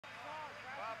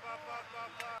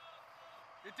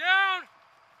Get down!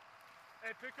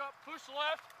 Hey, pick up, push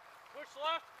left, push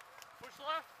left, push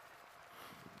left,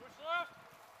 push left.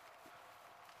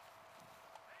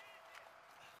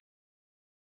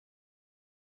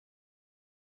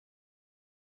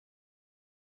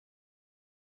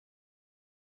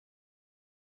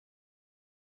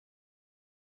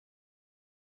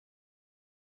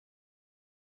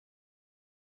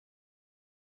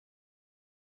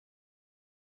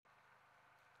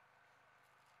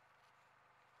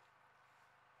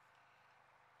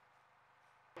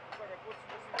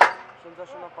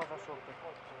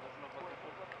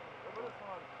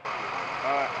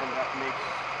 And that makes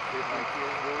it like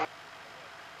here.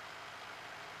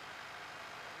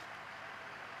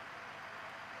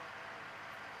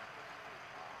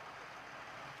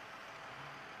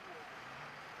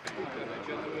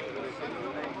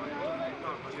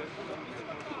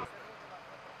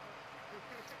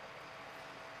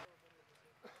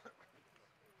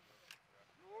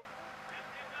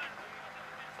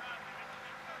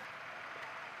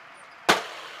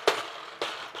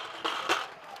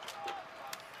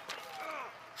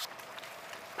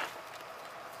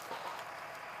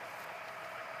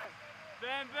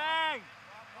 Bang, bang!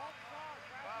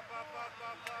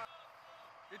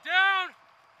 Get down!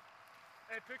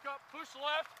 Hey, pick up, push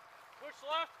left, push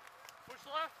left, push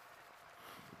left,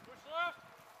 push left.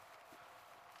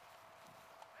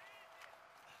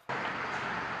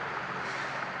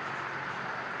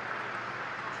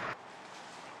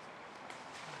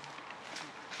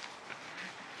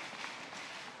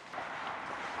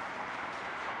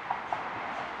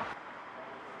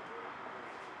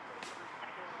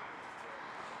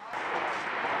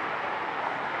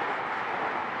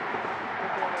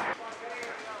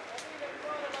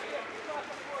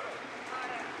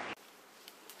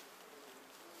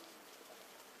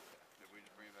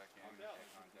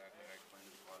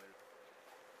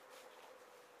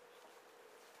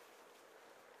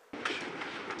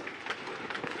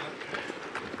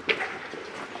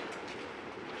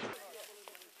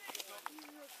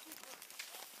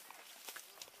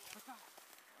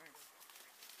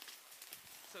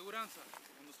 Segurança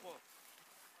on the spot.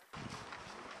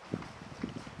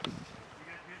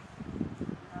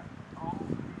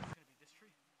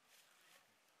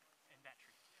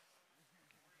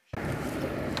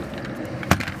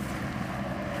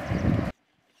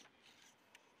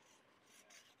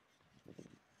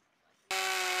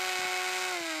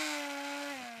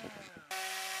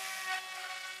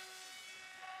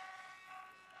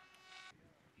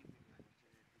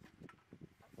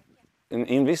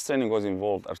 In this training was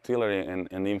involved artillery and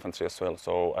infantry as well.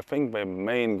 So I think the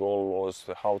main goal was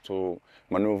how to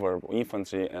maneuver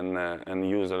infantry and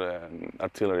use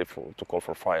artillery to call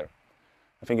for fire.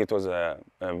 I think it was a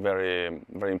very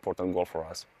important goal for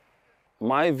us.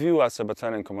 My view as a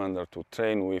battalion commander to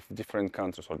train with different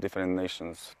countries or different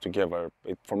nations together,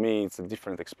 for me it's a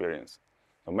different experience.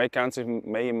 So many countries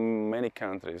may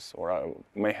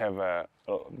have a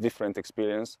different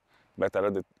experience, but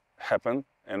it happen,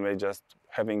 and we're just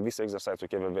having this exercise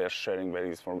together. They are sharing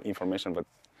various information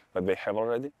that they have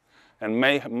already, and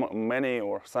many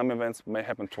or some events may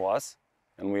happen to us,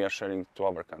 and we are sharing to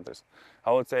other countries.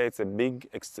 I would say it's a big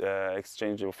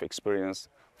exchange of experience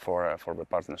for the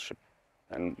partnership,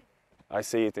 and I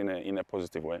see it in a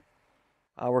positive way.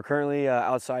 We're currently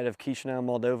outside of Chisinau,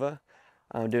 Moldova,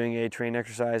 doing a training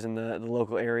exercise in the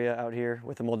local area out here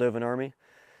with the Moldovan Army.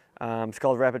 It's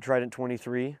called Rapid Trident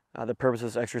 23. The purpose of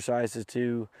this exercise is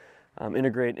to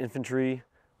integrate infantry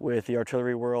with the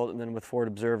artillery world and then with forward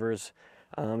observers,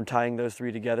 tying those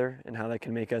three together and how that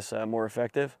can make us more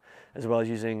effective, as well as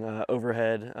using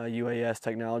overhead UAS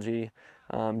technology,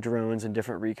 drones, and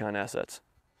different recon assets.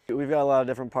 We've got a lot of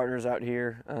different partners out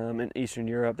here in Eastern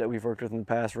Europe that we've worked with in the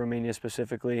past, Romania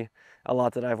specifically, a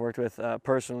lot that I've worked with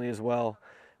personally as well,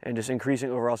 and just increasing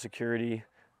overall security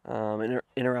and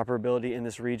interoperability in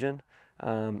this region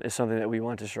is something that we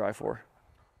want to strive for.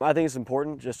 I think it's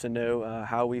important just to know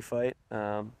how we fight,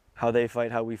 how they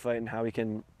fight, how we fight, and how we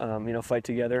can fight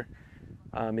together,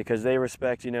 because they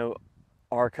respect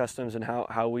our customs and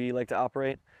how we like to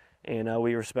operate, and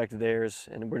we respect theirs,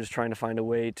 and we're just trying to find a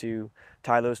way to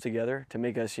tie those together to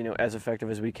make us as effective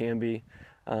as we can be,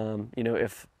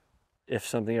 if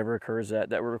something ever occurs that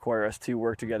would require us to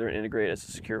work together and integrate as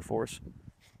a secure force.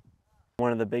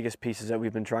 One of the biggest pieces that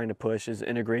we've been trying to push is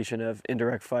integration of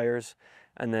indirect fires,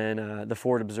 and then the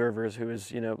forward observers, who is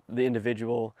the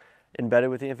individual embedded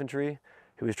with the infantry,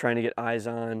 who is trying to get eyes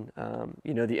on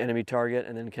the enemy target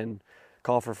and then can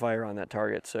call for fire on that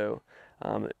target. So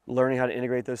learning how to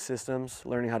integrate those systems,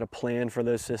 learning how to plan for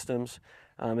those systems,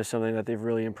 is something that they've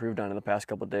really improved on in the past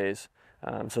couple of days.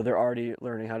 So they're already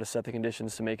learning how to set the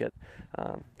conditions to make it,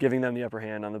 giving them the upper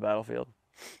hand on the battlefield.